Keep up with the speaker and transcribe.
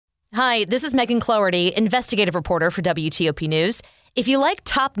Hi, this is Megan Cloherty, investigative reporter for WTOP News. If you like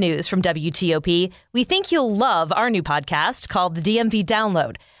top news from WTOP, we think you'll love our new podcast called The DMV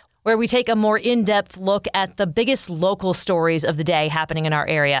Download, where we take a more in-depth look at the biggest local stories of the day happening in our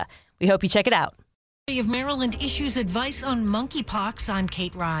area. We hope you check it out. Of Maryland issues advice on monkeypox. I'm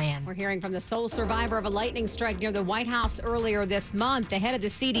Kate Ryan. We're hearing from the sole survivor of a lightning strike near the White House earlier this month. The head of the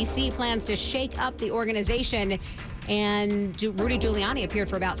CDC plans to shake up the organization. And Rudy Giuliani appeared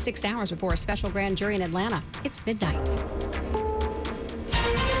for about 6 hours before a special grand jury in Atlanta. It's midnight.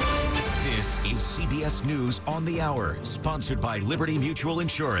 This is CBS News on the Hour, sponsored by Liberty Mutual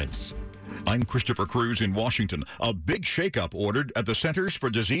Insurance. I'm Christopher Cruz in Washington. A big shakeup ordered at the Centers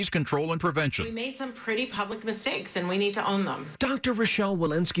for Disease Control and Prevention. We made some pretty public mistakes, and we need to own them. Dr. Rochelle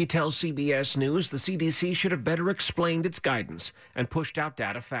Walensky tells CBS News the CDC should have better explained its guidance and pushed out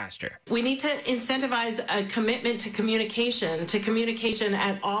data faster. We need to incentivize a commitment to communication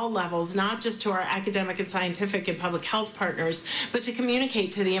at all levels, not just to our academic and scientific and public health partners, but to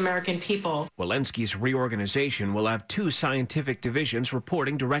communicate to the American people. Walensky's reorganization will have 2 scientific divisions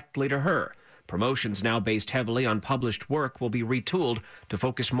reporting directly to her. Promotions now based heavily on published work will be retooled to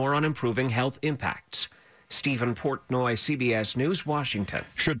focus more on improving health impacts. Stephen Portnoy, CBS News, Washington.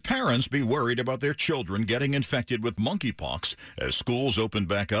 Should parents be worried about their children getting infected with monkeypox as schools open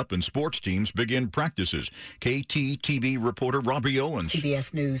back up and sports teams begin practices? KTTV reporter Robbie Owens.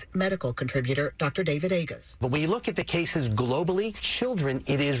 CBS News medical contributor Dr. David Agus. But when you look at the cases globally, children,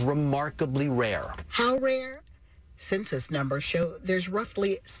 it is remarkably rare. How rare? Census numbers show there's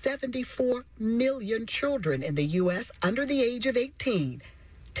roughly 74 million children in the U.S. under the age of 18.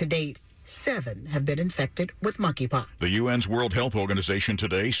 To date, 7 have been infected with monkeypox. The UN's World Health Organization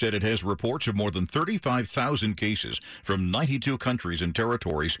today said it has reports of more than 35,000 cases from 92 countries and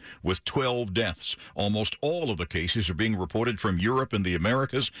territories with 12 deaths. Almost all of the cases are being reported from Europe and the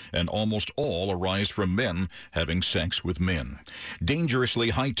Americas, and almost all arise from men having sex with men.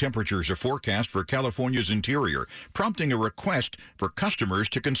 Dangerously high temperatures are forecast for California's interior, prompting a request for customers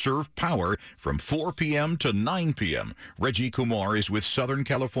to conserve power from 4 p.m. to 9 p.m. Reggie Kumar is with Southern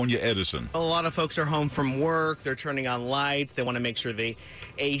California Edison. A lot of folks are home from work. They're turning on lights. They want to make sure the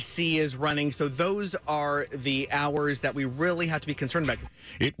AC is running. So those are the hours that we really have to be concerned about.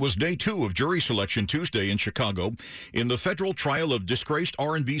 It was day 2 of jury selection Tuesday in Chicago. In the federal trial of disgraced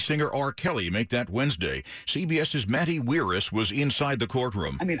R&B singer R. Kelly, make that Wednesday, CBS's Matty Weiris was inside the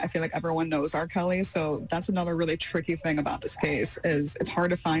courtroom. I mean, I feel like everyone knows R. Kelly, so that's another really tricky thing about this case is it's hard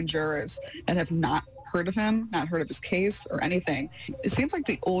to find jurors that have not heard of him, not heard of his case or anything. It seems like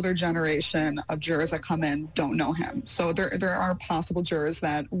the older generation of jurors that come in don't know him. So there are possible jurors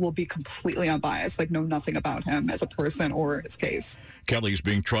that will be completely unbiased, like know nothing about him as a person or his case. Kelly's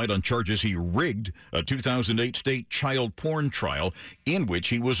being tried on charges he rigged a 2008 state child porn trial in which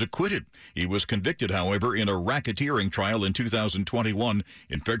he was acquitted. He was convicted, however, in a racketeering trial in 2021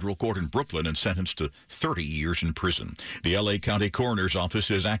 in federal court in Brooklyn and sentenced to 30 years in prison. The L.A. County Coroner's Office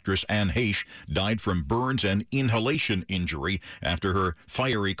says actress Anne Heche died from burns and inhalation injury after her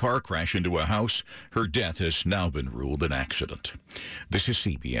fiery car crash into a house. Her death has now been ruled an accident. This is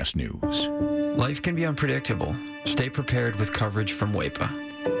CBS News. Life can be unpredictable. Stay prepared with coverage from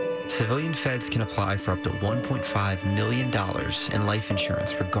WAEPA. Civilian feds can apply for up to $1.5 million in life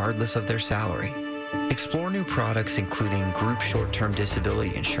insurance regardless of their salary. Explore new products including group short-term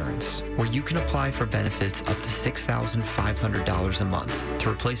disability insurance, where you can apply for benefits up to $6,500 a month to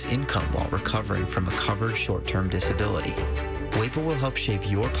replace income while recovering from a covered short-term disability. WAEPA will help shape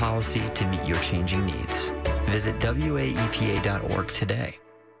your policy to meet your changing needs. Visit WAEPA.org today.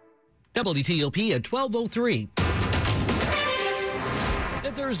 WTOP at 12:03.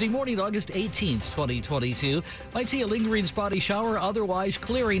 Thursday morning, August 18th, 2022. Might see a lingering spotty shower, otherwise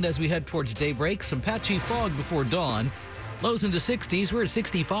clearing as we head towards daybreak. Some patchy fog before dawn. Lows in the 60s. We're at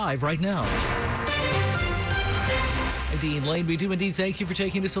 65 right now. I'm Dean Lane. We do indeed thank you for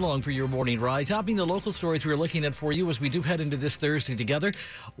taking us along for your morning ride. Topping the local stories we're looking at for you as we do head into this Thursday together.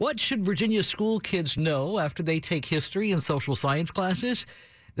 What should Virginia school kids know after they take history and social science classes?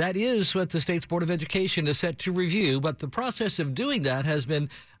 That is what the state's Board of Education is set to review, but the process of doing that has been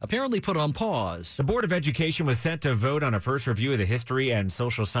apparently put on pause. The Board of Education was set to vote on a first review of the history and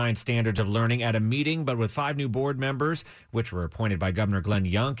social science standards of learning at a meeting, but with 5 new board members, which were appointed by Governor Glenn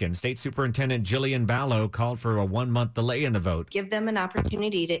Youngkin, State Superintendent Jillian Ballo called for a 1-month delay in the vote. Give them an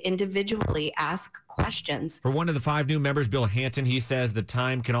opportunity to individually ask questions. For one of the 5 new members, Bill Hanton, he says the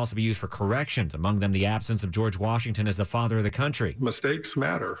time can also be used for corrections, among them the absence of George Washington as the father of the country. Mistakes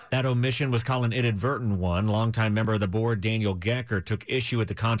matter. That omission was called an inadvertent one. Longtime member of the board, Daniel Gecker, took issue with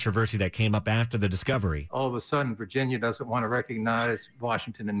the controversy that came up after the discovery. All of a sudden, Virginia doesn't want to recognize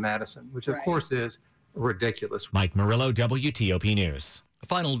Washington and Madison, which of course is ridiculous. Mike Murillo, WTOP News. A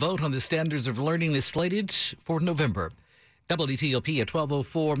final vote on the standards of learning is slated for November. WTOP at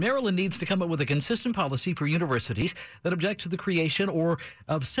 12:04. Maryland needs to come up with a consistent policy for universities that object to the creation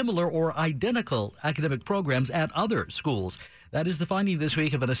of similar or identical academic programs at other schools. That is the finding this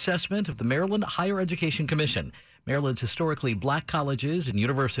week of an assessment of the Maryland Higher Education Commission. Maryland's historically black colleges and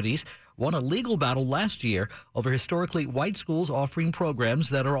universities won a legal battle last year over historically white schools offering programs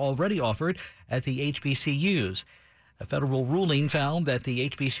that are already offered at the HBCUs. A federal ruling found that the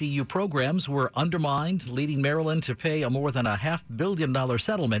HBCU programs were undermined, leading Maryland to pay a more than a $500 million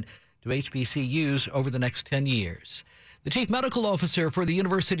settlement to HBCUs over the next 10 years. The chief medical officer for the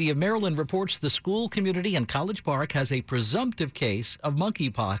University of Maryland reports the school community in College Park has a presumptive case of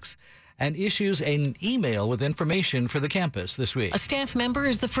monkeypox and issues an email with information for the campus this week. A staff member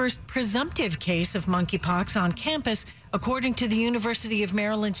is the first presumptive case of monkeypox on campus, according to the University of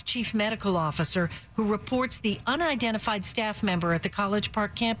Maryland's chief medical officer, who reports the unidentified staff member at the College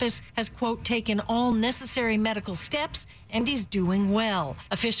Park campus has, quote, taken all necessary medical steps and is doing well.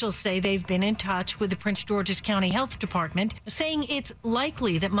 Officials say they've been in touch with the Prince George's County Health Department, saying it's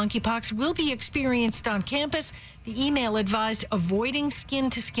likely that monkeypox will be experienced on campus. The email advised avoiding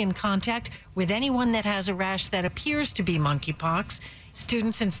skin-to-skin contact with anyone that has a rash that appears to be monkeypox.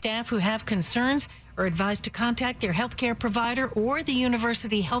 Students and staff who have concerns are advised to contact their healthcare provider or the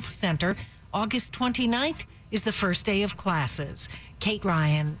University Health Center. August 29th is the first day of classes. Kate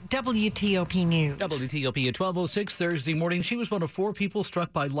Ryan, WTOP News. WTOP at 12:06 Thursday morning. She was one of 4 people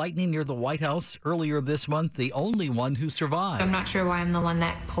struck by lightning near the White House earlier this month, the only one who survived. I'm not sure why I'm the one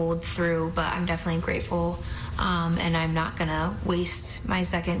that pulled through, but I'm definitely grateful, and I'm not going to waste my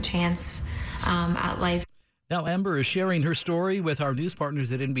second chance at life. Now, Amber is sharing her story with our news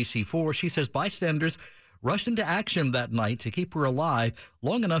partners at NBC4. She says bystanders rushed into action that night to keep her alive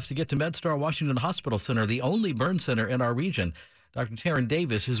long enough to get to MedStar Washington Hospital Center, the only burn center in our region. Dr. Taryn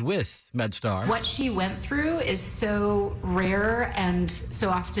Davis is with MedStar. What she went through is so rare and so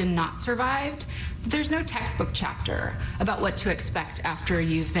often not survived. There's no textbook chapter about what to expect after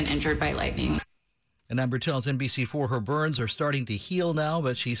you've been injured by lightning. And Amber tells NBC4 her burns are starting to heal now,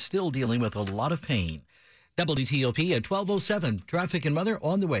 but she's still dealing with a lot of pain. WTOP at 12:07. Traffic and weather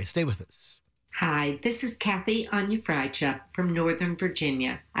on the way. Stay with us. Hi, this is Kathy Onyefrychuk from Northern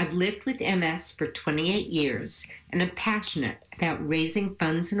Virginia. I've lived with MS for 28 years and am passionate about raising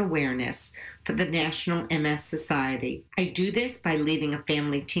funds and awareness for the National MS Society. I do this by leading a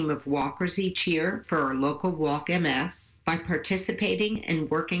family team of walkers each year for our local Walk MS, by participating and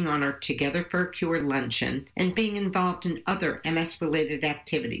working on our Together for a Cure luncheon, and being involved in other MS-related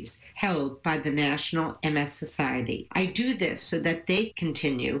activities held by the National MS Society. I do this so that they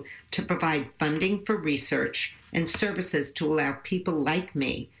continue to provide funding for research and services to allow people like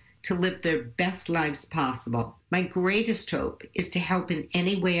me to live their best lives possible. My greatest hope is to help in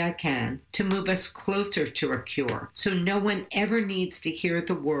any way I can to move us closer to a cure, so no one ever needs to hear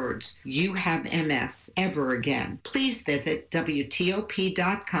the words, "You have MS," ever again. Please visit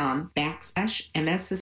WTOP.com/MS